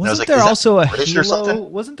was Wasn't like, there is that also a British or helo?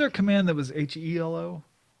 something? Wasn't there a command that was HELO?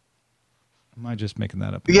 Am I just making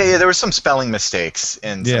that up? Yeah, there were some spelling mistakes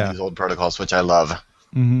in some Yeah. of these old protocols, which I love.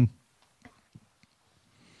 Mm-hmm.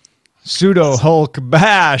 Pseudo Hulk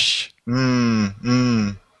bash. Well,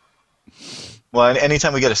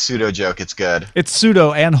 anytime we get a pseudo joke, it's good. It's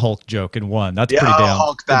pseudo and Hulk joke in one. That's pretty damn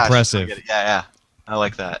Hulk bash. impressive. Yeah. I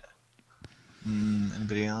like that.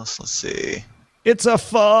 Anybody else? Let's see. It's a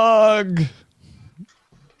fug.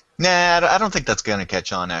 Nah, I don't think that's going to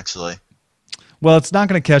catch on, actually. Well, it's not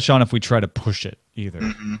going to catch on if we try to push it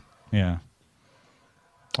either. Yeah.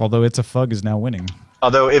 Although it's a fug is now winning.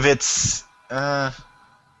 Although, if it's... well,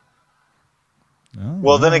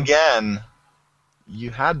 then again,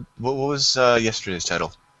 you had... What was yesterday's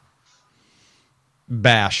title?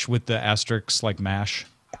 Bash with the asterisks like mash.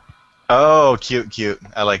 Oh, cute.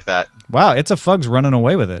 I like that. Wow, it's a fug's running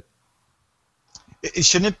away with it.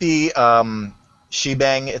 Shouldn't it be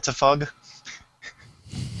shebang? It's a fug.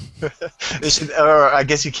 Or I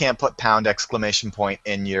guess you can't put pound exclamation point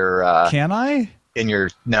in your Can I?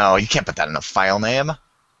 no, you can't put that in a file name.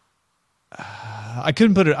 I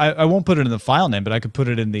couldn't put it. I won't put it in the file name, but I could put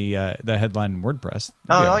it in the headline in WordPress.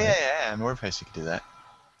 That'd be all right. Yeah. In WordPress you could do that.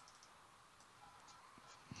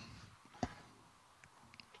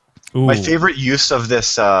 Ooh. My favorite use of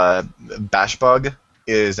this bash bug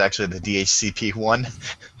is actually the DHCP one.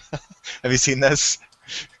 Have you seen this?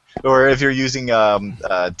 Or if you're using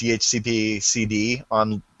DHCP CD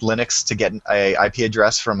on Linux to get a IP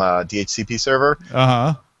address from a DHCP server,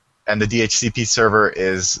 and the DHCP server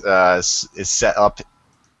is set up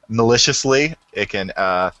maliciously, it can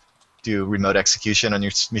do remote execution on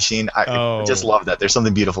your machine. I just love that. There's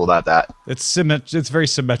something beautiful about that. It's very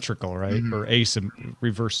symmetrical, right? Or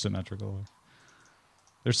reverse symmetrical.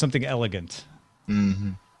 There's something elegant.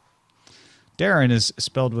 Darren is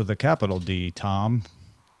spelled with a capital D, Tom.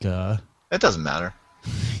 Duh. It doesn't matter.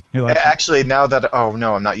 Like, actually, now that I'm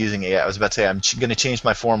not using it yet. I was about to say I'm going to change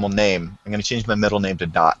my formal name. I'm going to change my middle name to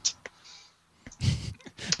Dot.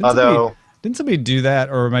 Didn't somebody do that,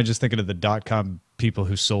 or am I just thinking of the .com people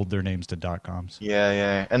who sold their names to .coms?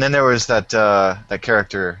 Yeah. And then there was that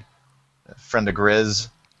character, friend of Grizz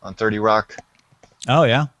on 30 Rock. Oh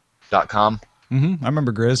yeah. .com. I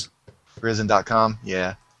remember Grizz. Grizz and .com.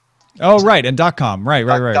 Yeah. Oh right, and .com.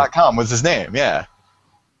 Right. .com was his name. Yeah.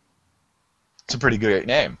 It's a pretty great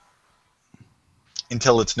name.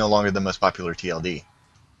 Until it's no longer the most popular TLD.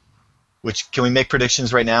 Which, can we make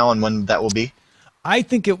predictions right now on when that will be? I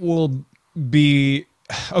think it will be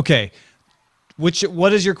okay.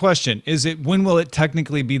 What is your question? Is it when will it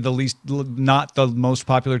technically be not the most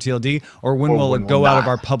popular TLD, or when will it go out of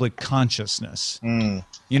our public consciousness?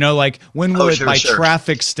 You know, like when will it by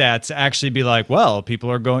traffic stats actually be like, well, people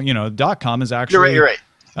are going, .com is actually You're right.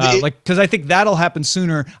 Because I think that'll happen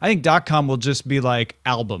sooner. I think .com will just be like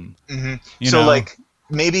album. So like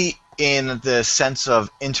maybe in the sense of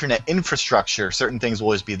internet infrastructure, certain things will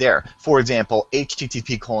always be there. For example,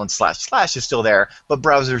 http:// is still there, but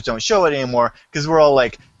browsers don't show it anymore because we're all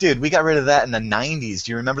like, dude, we got rid of that in the 90s.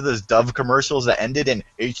 Do you remember those Dove commercials that ended in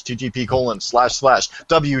http://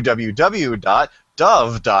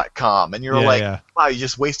 www.dove.com? And you're wow, you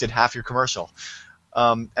just wasted half your commercial.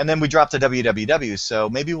 And then we dropped the www, so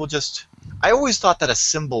maybe we'll just... I always thought that a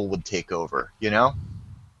symbol would take over,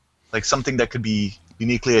 Like something that could be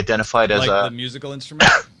uniquely identified as like the musical instrument?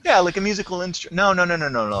 Yeah, like a musical instrument. No.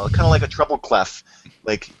 Kind of like a treble clef.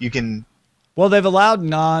 Like you can... Well, they've allowed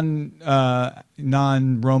non-Roman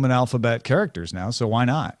alphabet characters now, so why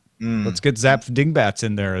not? Let's get Zap Dingbats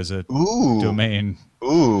in there as a domain.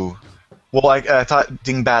 Ooh. Well, I thought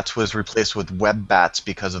Dingbats was replaced with Webbats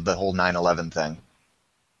because of the whole 9/11 thing.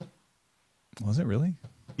 Was it really?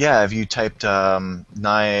 Yeah, if you typed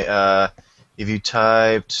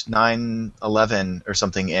 9/11 or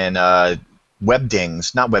something in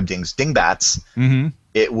Dingbats,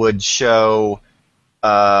 it would show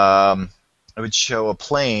a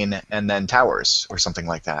plane and then towers or something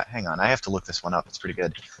like that. Hang on, I have to look this one up. It's pretty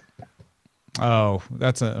good. Oh,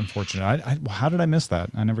 that's unfortunate. How did I miss that?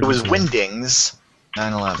 I never. It was Wingdings.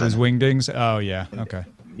 9/11. It was Wingdings. Oh yeah. Okay.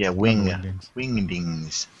 Yeah,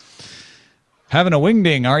 Wingdings. Having a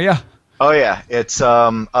wingding, are you? Oh yeah, it's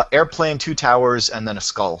an airplane, 2 towers, and then a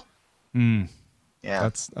skull. Yeah.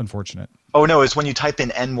 That's unfortunate. Oh no, it's when you type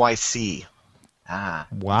in NYC.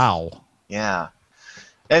 Wow. Yeah.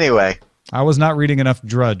 Anyway. I was not reading enough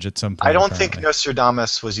Drudge at some point. I don't think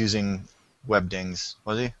Nostradamus was using Webdings,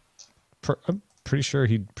 was he? I'm pretty sure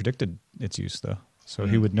he predicted its use, though. So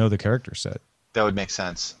he would know the character set. That would make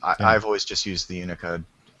sense. I've always just used the Unicode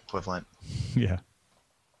equivalent. Yeah.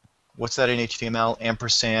 What's that in HTML?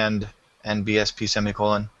 Ampersand NBSP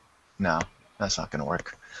semicolon? No, that's not going to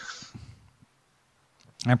work.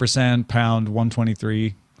 Ampersand pound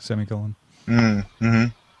 123 semicolon. Oh,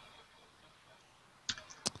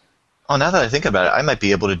 now that I think about it, I might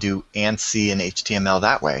be able to do ANSI in HTML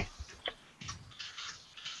that way.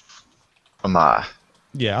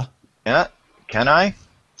 Yeah. Yeah? Can I?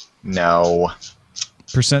 No.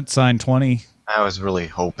 %20. I was really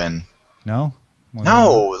hoping. No?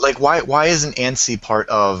 No, like why isn't ANSI part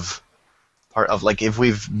of like if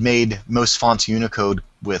we've made most fonts Unicode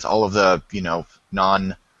with all of the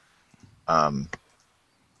non help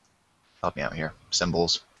me out here,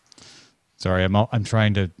 symbols. Sorry, I'm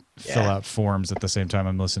trying to fill out forms at the same time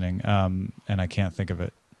I'm listening, and I can't think of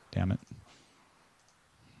it. Damn it.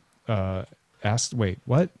 Wait,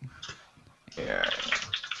 what? Yeah.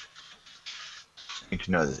 You need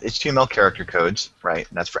to know this. HTML character codes, right?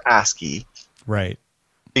 And that's for ASCII. Right.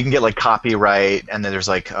 You can get like copyright, and then there's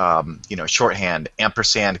like shorthand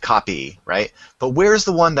ampersand copy, right? But where's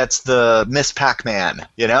the one that's the Miss Pac-Man?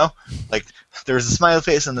 Like there's the smiley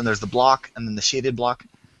face, and then there's the block, and then the shaded block,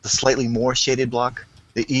 the slightly more shaded block,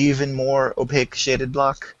 the even more opaque shaded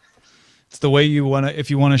block. It's the way you want to, if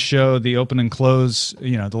you want to show the open and close,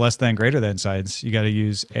 the less than greater than signs, you got to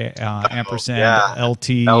use ampersand, yeah. LT.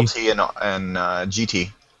 LT and GT.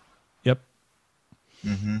 Yep.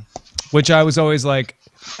 Mm-hmm. Which I was always like,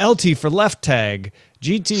 LT for left tag,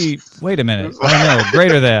 GT, wait a minute. Oh no,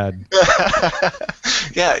 greater than.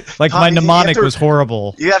 Yeah. Like my mnemonic was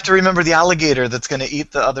horrible. You have to remember the alligator that's going to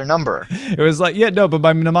eat the other number. It was like, but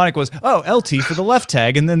my mnemonic was, LT for the left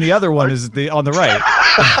tag, and then the other one is on the right.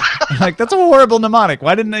 Like, that's a horrible mnemonic.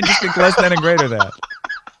 Why didn't I just think less than and greater than?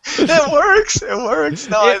 It works. It works.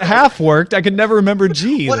 No, it half worked. I could never remember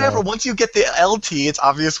G. Whatever. Though. Once you get the LT, it's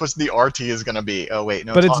obvious what the RT is going to be. Oh wait,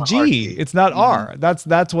 no. But it's G. RT. It's not R.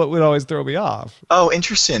 That's what would always throw me off. Oh,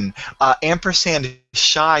 interesting. Ampersand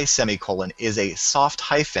shy semicolon is a soft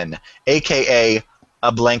hyphen, aka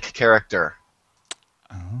a blank character.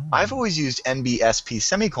 Oh. I've always used NBSP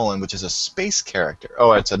semicolon, which is a space character.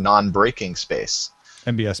 Oh, it's a non-breaking space.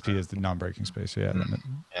 NBSP is the non-breaking space. Yeah.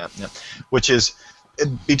 Yeah. Which is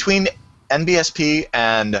between NBSP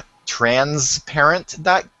and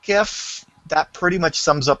transparent.gif. That pretty much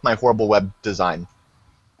sums up my horrible web design.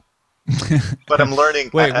 But I'm learning.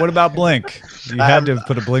 Wait, what about Blink? You had to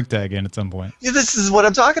put a Blink tag in at some point. Yeah, this is what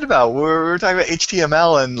I'm talking about. We're talking about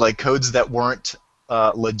HTML and like codes that weren't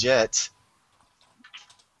legit.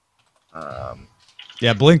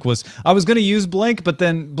 Yeah, Blink was. I was going to use Blink, but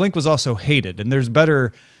then Blink was also hated, and there's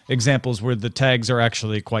better examples where the tags are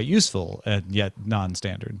actually quite useful and yet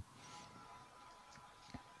non-standard.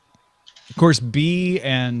 Of course, B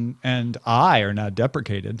and I are now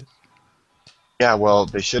deprecated. Yeah, well,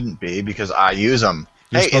 they shouldn't be because I use them.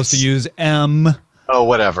 You're supposed to use M. Oh,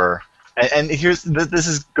 whatever. And here's this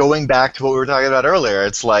is going back to what we were talking about earlier.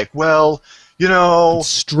 It's like, well, we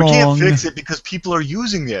can't fix it because people are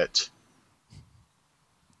using it.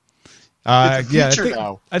 I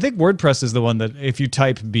think WordPress is the one that if you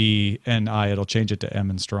type B and I, it'll change it to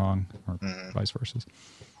M and strong, or vice versa.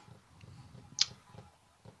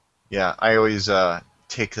 Yeah, I always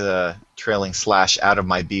take the trailing slash out of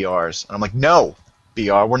my BRs, and I'm like, no,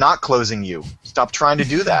 BR, we're not closing you. Stop trying to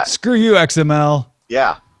do that. Screw you, XML.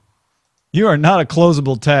 Yeah. You are not a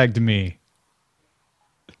closable tag to me.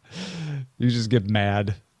 You just get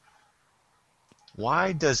mad.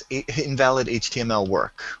 Why does invalid HTML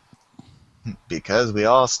work? Because we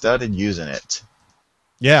all started using it.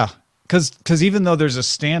 Yeah, because even though there's a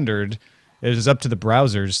standard, it is up to the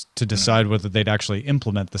browsers to decide whether they'd actually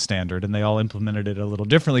implement the standard, and they all implemented it a little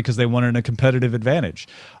differently because they wanted a competitive advantage.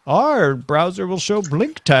 Our browser will show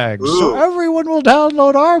Blink tags, so everyone will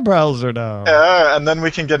download our browser now. And then we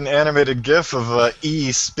can get an animated GIF of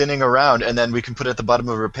E spinning around, and then we can put at the bottom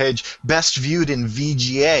of our page, best viewed in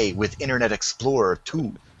VGA with Internet Explorer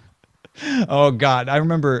 2. Oh God, I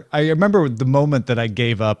remember the moment that I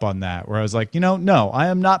gave up on that, where I was like, no, I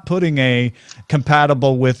am not putting a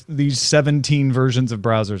compatible with these 17 versions of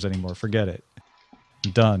browsers anymore. Forget it.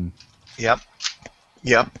 Done. Yep.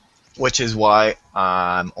 Which is why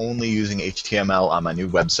I'm only using HTML on my new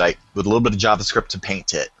website with a little bit of JavaScript to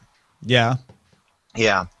paint it. Yeah.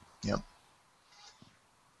 Yeah. Yep.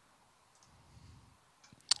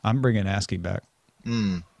 I'm bringing ASCII back.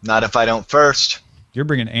 Not if I don't first. You're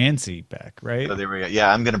bringing ANSI back, right? So there we go.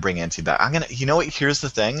 Yeah, I'm going to bring ANSI back. You know what? Here's the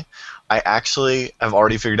thing. I actually have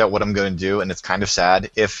already figured out what I'm going to do, and it's kind of sad.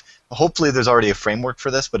 Hopefully there's already a framework for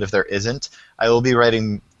this, but if there isn't, I will be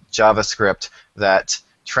writing JavaScript that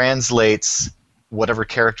translates whatever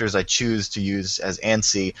characters I choose to use as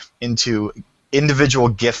ANSI into individual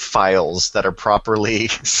GIF files that are properly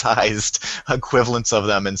sized equivalents of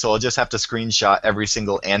them, and so I'll just have to screenshot every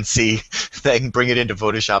single ANSI thing, bring it into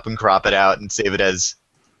Photoshop and crop it out and save it as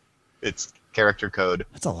its character code.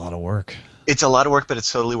 That's a lot of work. It's a lot of work, but it's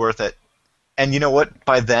totally worth it. And you know what?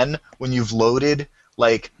 By then, when you've loaded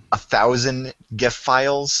like 1,000 GIF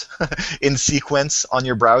files in sequence on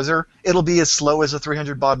your browser, it'll be as slow as a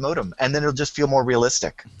 300 baud modem, and then it'll just feel more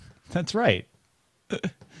realistic. That's right.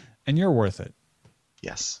 And you're worth it.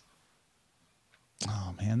 Yes.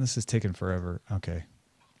 Oh man, this is taking forever. Okay.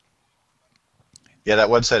 Yeah, that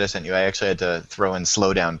website I sent you, I actually had to throw in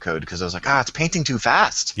slowdown code because I was like, it's painting too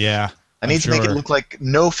fast. Yeah. I need to make it look like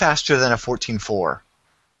no faster than a 14.4.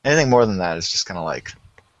 Anything more than that is just kind of like,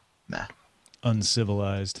 meh.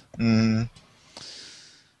 Uncivilized.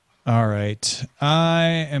 All right.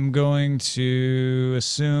 I am going to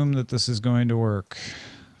assume that this is going to work.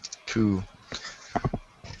 Cool.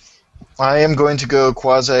 I am going to go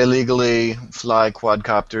quasi-legally fly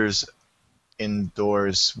quadcopters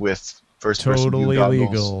indoors with first-person view Totally goggles.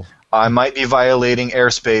 legal. I might be violating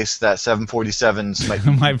airspace that 747s might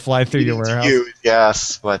be Might fly through your needing to warehouse. use.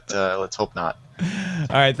 Yes, but let's hope not. All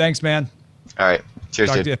right, thanks, man. All right. Cheers,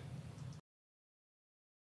 Talk dude. to you.